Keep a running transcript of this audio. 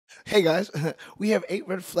Hey guys, we have 8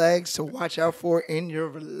 red flags to watch out for in your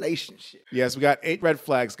relationship. Yes, we got 8 red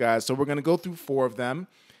flags, guys. So we're gonna go through 4 of them.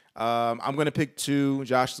 I'm gonna pick 2.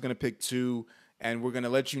 Josh is gonna pick 2, and we're gonna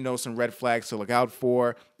let you know some red flags to look out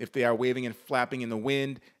for. If they are waving and flapping in the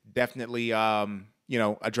wind, definitely,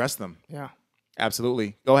 address them. Yeah.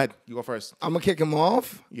 Absolutely. Go ahead. You go first. I'm gonna kick him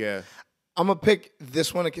off. Yeah. I'm gonna pick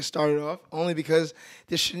this one to get started off, only because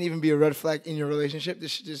this shouldn't even be a red flag in your relationship.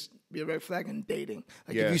 This should just be a red flag in dating.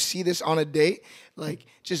 Like Yeah. if you see this on a date, like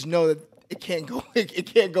just know that it can't go. It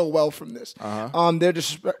can't go well from this. They're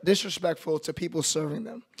disrespectful to people serving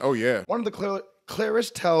them. Oh yeah. One of the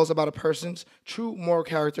clearest tells about a person's true moral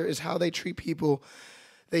character is how they treat people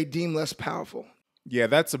they deem less powerful. Yeah,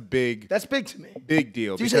 that's a big That's big to me. big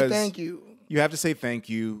deal. Do you say thank you? You have to say thank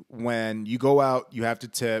you when you go out. You have to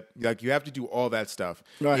tip. Like you have to do all that stuff.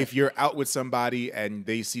 Right. If you're out with somebody and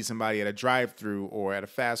they see somebody at a drive-through or at a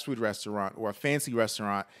fast food restaurant or a fancy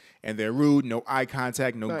restaurant and they're rude, no eye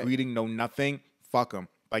contact, no Right. greeting, no nothing, fuck them.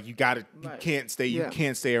 Like you got to. You Right. can't stay. You Yeah.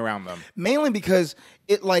 can't stay around them. Mainly because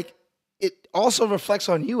it also reflects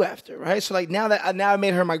on you after, right? So like now I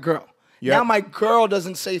made her my girl. Yep. Now my girl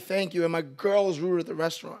doesn't say thank you, and my girl is rude at the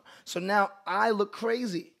restaurant. So now I look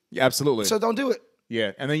crazy. Yeah, absolutely. So don't do it.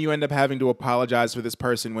 Yeah, and then you end up having to apologize for this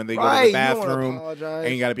person when they go to Right, the you don't wanna bathroom, apologize.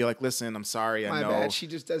 and you got to be like, "Listen, I'm sorry. I My know. bad. She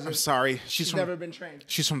just doesn't. I'm sorry. She's never been trained.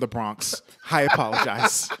 She's from the Bronx. I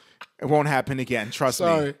apologize. It won't happen again. Trust me."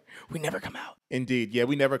 Sorry, we never come out. Indeed. Yeah,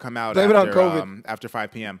 we never come out Blame it on after, COVID. after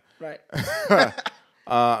 5 p.m. Right.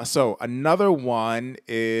 So another one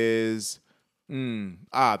is,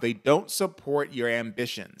 they don't support your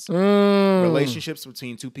ambitions. Relationships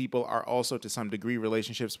between two people are also, to some degree,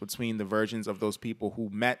 relationships between the versions of those people who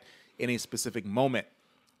met in a specific moment.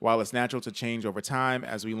 While it's natural to change over time,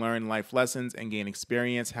 as we learn life lessons and gain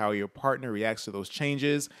experience, how your partner reacts to those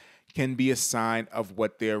changes can be a sign of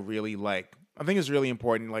what they're really like. I think it's really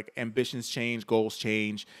important. Like ambitions change, goals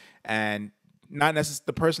change, and not necessarily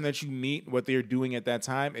the person that you meet, what they're doing at that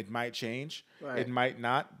time, it might change. Right. It might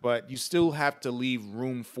not, but you still have to leave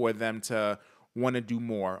room for them to want to do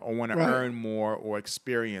more or want to Right. earn more or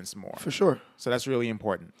experience more. For sure. So that's really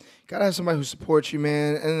important. Gotta have somebody who supports you,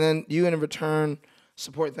 man, and then you in return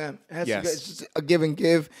support them. It has Yes. to go, it's just a give and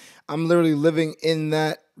give. I'm literally living in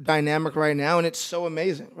that dynamic right now, and it's so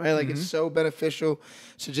amazing, right? Like it's so beneficial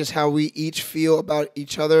to just how we each feel about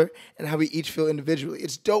each other and how we each feel individually.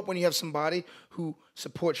 It's dope when you have somebody who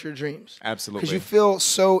supports your dreams. Absolutely. Because you feel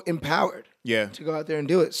so empowered Yeah. to go out there and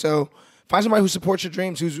do it. So find somebody who supports your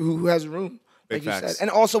dreams, who has room, like Big you facts. said. And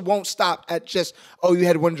also won't stop at just, oh, you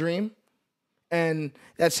had one dream and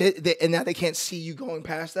that's it. And now they can't see you going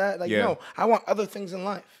past that. Like, Yeah. no, I want other things in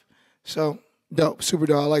life. So dope, super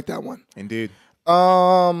dope. I like that one. Indeed.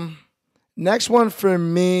 Next one for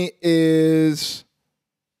me is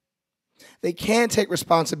they can't take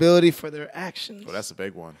responsibility for their actions. Well, that's a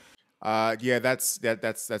big one. Yeah, that's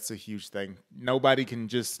a huge thing. Nobody can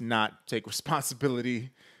just not take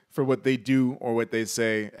responsibility for what they do or what they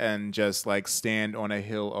say and just like stand on a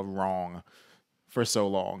hill of wrong for so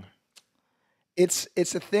long. It's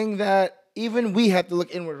a thing that even we have to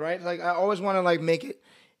look inward, right? Like I always want to like make it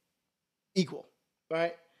equal,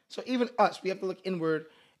 right? So even us, we have to look inward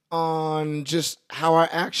on just how our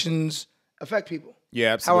actions affect people.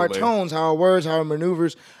 Yeah, How our absolutely. tones, how our words, how our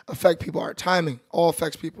maneuvers affect people, our timing all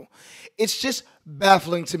affects people. It's just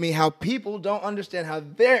baffling to me how people don't understand how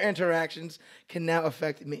their interactions can now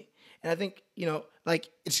affect me. And I think, like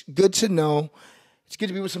it's good to know, it's good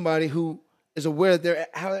to be with somebody who is aware that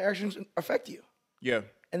how their actions affect you. Yeah.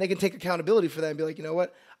 And they can take accountability for that and be like, you know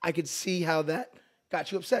what? I could see how that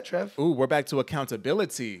got you upset, Trev. Ooh, we're back to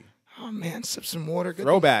accountability. Oh man, sip some water. Good.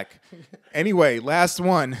 Throwback. Anyway, last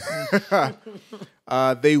one.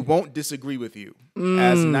 They won't disagree with you.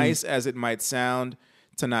 As nice as it might sound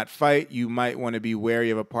to not fight, you might want to be wary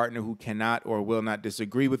of a partner who cannot or will not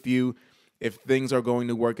disagree with you. If things are going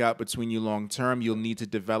to work out between you long term, you'll need to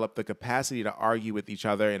develop the capacity to argue with each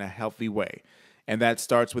other in a healthy way. And that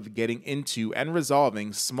starts with getting into and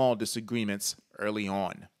resolving small disagreements early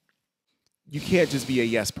on. You can't just be a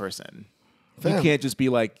yes person. You Fam. can't just be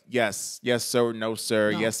like, yes, yes, sir, no,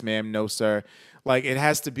 sir, No. yes, ma'am, no, sir. Like, it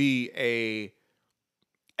has to be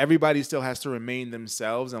everybody still has to remain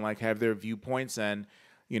themselves and, like, have their viewpoints. And,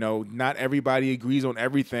 not everybody agrees on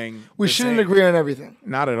everything. We the shouldn't same. agree on everything.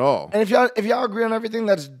 Not at all. And if y'all agree on everything,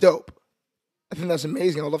 that's dope. I think that's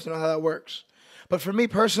amazing. I'd love to know how that works. But for me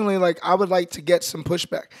personally, like I would like to get some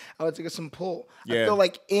pushback. I would like to get some pull. Yeah. I feel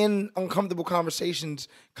like in uncomfortable conversations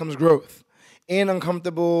comes growth. In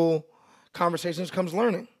uncomfortable conversations comes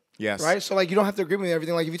learning. Yes. Right? So like you don't have to agree with me on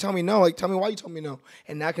everything. Like if you tell me no, like tell me why you told me no.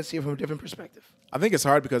 And now I can see it from a different perspective. I think it's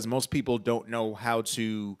hard because most people don't know how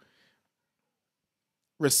to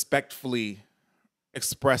respectfully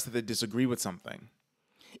express that they disagree with something.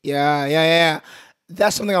 Yeah.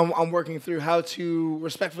 That's something I'm working through, how to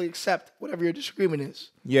respectfully accept whatever your disagreement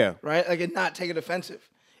is. Yeah. Right? Like, and not take it offensive.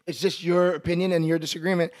 It's just your opinion and your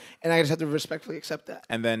disagreement, and I just have to respectfully accept that.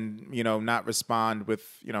 And then, not respond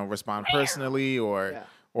personally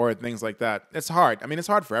or things like that. It's hard. I mean, it's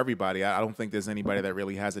hard for everybody. I don't think there's anybody that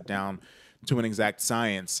really has it down to an exact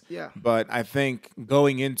science. Yeah. But I think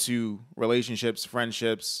going into relationships,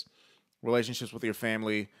 friendships, relationships with your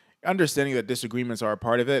family, understanding that disagreements are a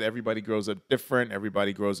part of it. Everybody grows up different.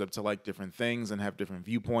 Everybody grows up to like different things and have different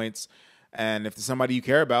viewpoints. And if there's somebody you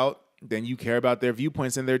care about, then you care about their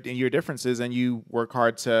viewpoints and your differences, and you work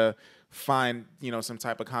hard to find, some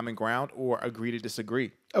type of common ground or agree to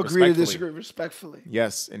disagree. Agree to disagree respectfully.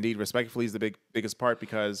 Yes, indeed. Respectfully is the biggest part,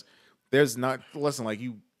 because there's not, listen, like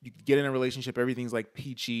you get in a relationship, everything's like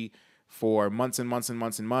peachy for months and months and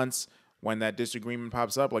months and months. When that disagreement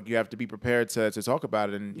pops up, like, you have to be prepared to talk about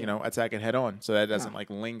it and, attack it head on, so that it doesn't like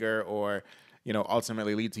linger or,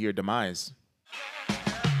 ultimately lead to your demise.